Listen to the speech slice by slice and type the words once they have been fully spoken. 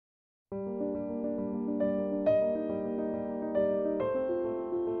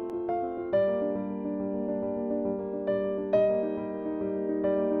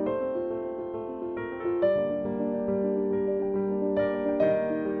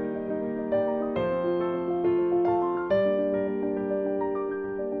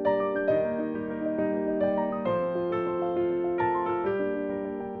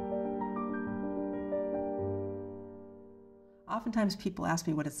Oftentimes people ask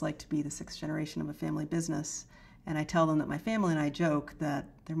me what it's like to be the sixth generation of a family business, and I tell them that my family and I joke that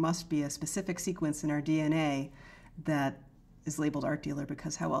there must be a specific sequence in our DNA that is labeled art dealer,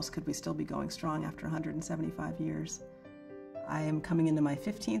 because how else could we still be going strong after 175 years? I am coming into my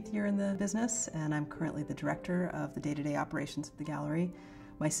 15th year in the business, and I'm currently the director of the day-to-day operations of the gallery.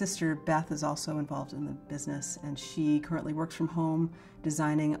 My sister Beth is also involved in the business, and she currently works from home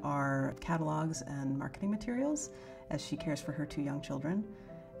designing our catalogs and marketing materials as she cares for her 2 young children.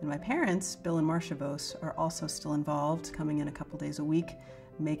 And my parents, Bill and Marcia Vose, are also still involved, coming in a couple days a week,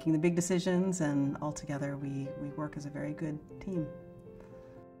 making the big decisions, and all together we work as a very good team.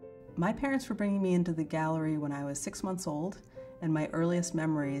 My parents were bringing me into the gallery when I was 6 months old, and my earliest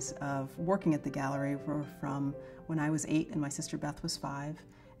memories of working at the gallery were from when I was 8 and my sister Beth was 5,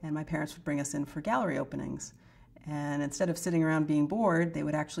 and my parents would bring us in for gallery openings. And instead of sitting around being bored, they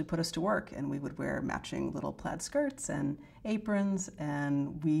would actually put us to work, and we would wear matching little plaid skirts and aprons,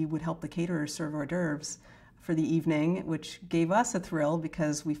 and we would help the caterers serve hors d'oeuvres for the evening, which gave us a thrill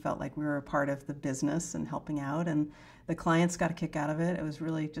because we felt like we were a part of the business and helping out, and the clients got a kick out of it. It was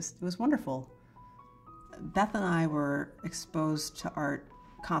really it was wonderful. Beth and I were exposed to art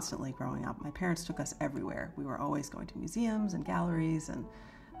constantly growing up. My parents took us everywhere. We were always going to museums and galleries and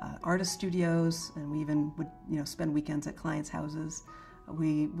artist studios, and we even would spend weekends at clients' houses.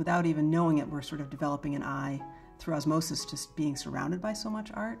 We, without even knowing it, were sort of developing an eye through osmosis, just being surrounded by so much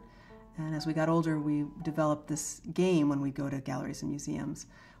art. And as we got older, we developed this game when we'd go to galleries and museums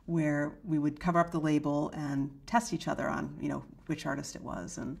where we would cover up the label and test each other on, which artist it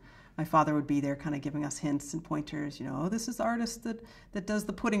was. And my father would be there kind of giving us hints and pointers, oh, this is the artist that does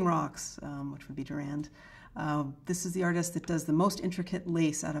the pudding rocks, which would be Durand. This is the artist that does the most intricate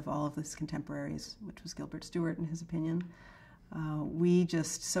lace out of all of his contemporaries, which was Gilbert Stuart, in his opinion. We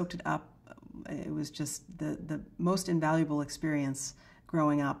just soaked it up. It was just the most invaluable experience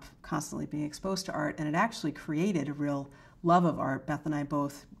growing up, constantly being exposed to art, and it actually created a real love of art. Beth and I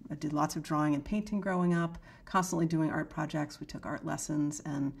both did lots of drawing and painting growing up, constantly doing art projects. We took art lessons,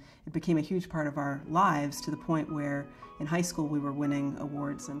 and it became a huge part of our lives, to the point where in high school we were winning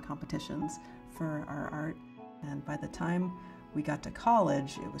awards and competitions for our art. And by the time we got to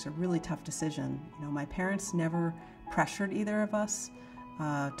college, it was a really tough decision. My parents never pressured either of us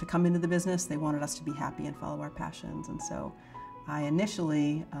to come into the business. They wanted us to be happy and follow our passions. And so I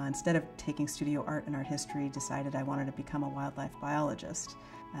initially, instead of taking studio art and art history, decided I wanted to become a wildlife biologist.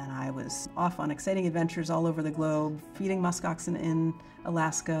 And I was off on exciting adventures all over the globe, feeding muskoxen in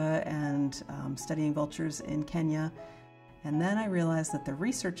Alaska and studying vultures in Kenya. And then I realized that the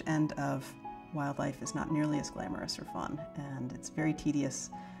research end of wildlife is not nearly as glamorous or fun, and it's very tedious,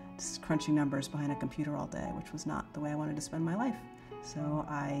 just crunching numbers behind a computer all day, which was not the way I wanted to spend my life. So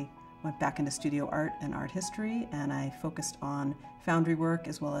I went back into studio art and art history, and I focused on foundry work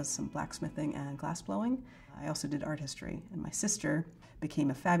as well as some blacksmithing and glassblowing. I also did art history, and my sister became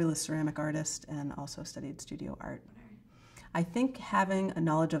a fabulous ceramic artist and also studied studio art. I think having a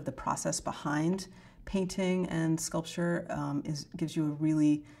knowledge of the process behind painting and sculpture gives you a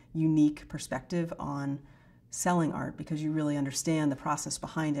really unique perspective on selling art, because you really understand the process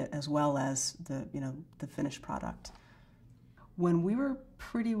behind it as well as the finished product. When we were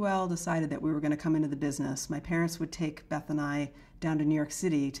pretty well decided that we were going to come into the business, my parents would take Beth and I down to New York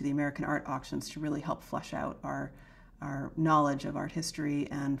City to the American art auctions to really help flesh out our knowledge of art history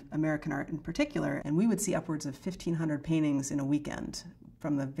and American art in particular. And we would see upwards of 1,500 paintings in a weekend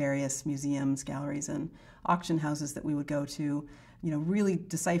from the various museums, galleries, and auction houses that we would go to, really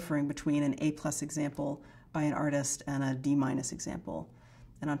deciphering between an A+ example by an artist and a D- example.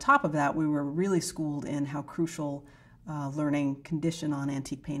 And on top of that, we were really schooled in how crucial learning condition on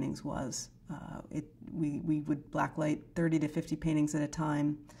antique paintings was. We would blacklight 30 to 50 paintings at a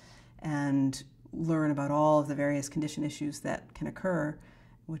time and learn about all of the various condition issues that can occur,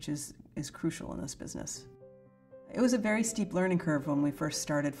 which is crucial in this business. It was a very steep learning curve when we first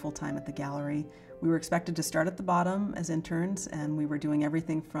started full-time at the gallery. We were expected to start at the bottom as interns, and we were doing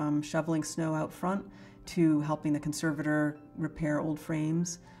everything from shoveling snow out front to helping the conservator repair old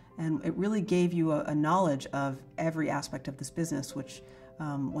frames. And it really gave you a knowledge of every aspect of this business, which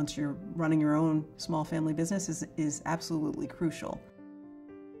once you're running your own small family business is absolutely crucial.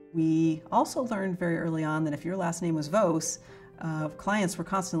 We also learned very early on that if your last name was Vose, clients were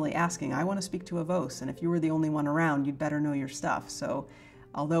constantly asking, I want to speak to a Vose, and if you were the only one around, you'd better know your stuff. So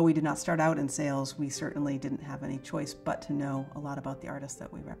although we did not start out in sales, we certainly didn't have any choice but to know a lot about the artists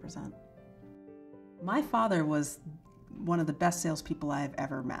that we represent. My father was one of the best salespeople I have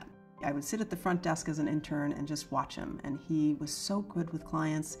ever met. I would sit at the front desk as an intern and just watch him, and he was so good with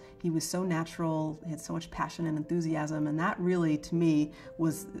clients. He was so natural, he had so much passion and enthusiasm, and that really, to me,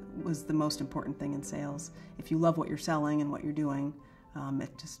 was the most important thing in sales. If you love what you're selling and what you're doing,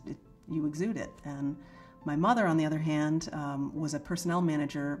 you exude it. And my mother, on the other hand, was a personnel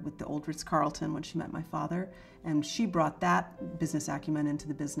manager with the old Ritz-Carlton when she met my father, and she brought that business acumen into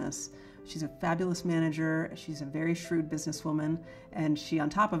the business. She's a fabulous manager, she's a very shrewd businesswoman, and she, on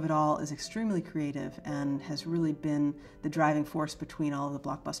top of it all, is extremely creative and has really been the driving force between all of the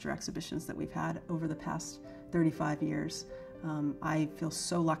blockbuster exhibitions that we've had over the past 35 years. I feel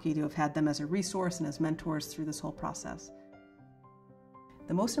so lucky to have had them as a resource and as mentors through this whole process.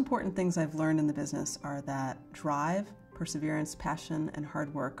 The most important things I've learned in the business are that drive, perseverance, passion, and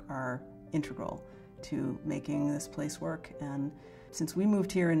hard work are integral to making this place work. And since we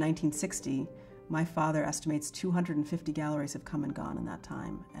moved here in 1960, my father estimates 250 galleries have come and gone in that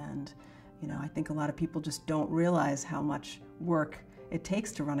time. And I think a lot of people just don't realize how much work it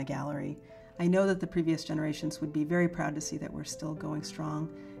takes to run a gallery. I know that the previous generations would be very proud to see that we're still going strong,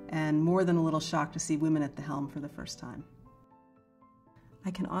 and more than a little shocked to see women at the helm for the first time.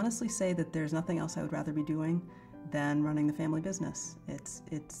 I can honestly say that there's nothing else I would rather be doing than running the family business.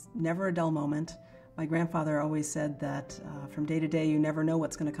 It's never a dull moment. My grandfather always said that from day to day you never know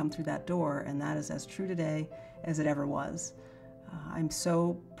what's going to come through that door, and that is as true today as it ever was. I'm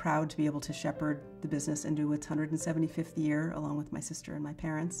so proud to be able to shepherd the business into its 175th year along with my sister and my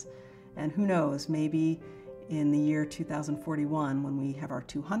parents. And who knows, maybe in the year 2041, when we have our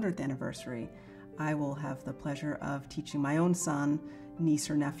 200th anniversary, I will have the pleasure of teaching my own son, niece,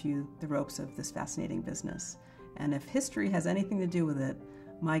 or nephew the ropes of this fascinating business. And if history has anything to do with it,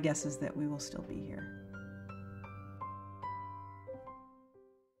 my guess is that we will still be here.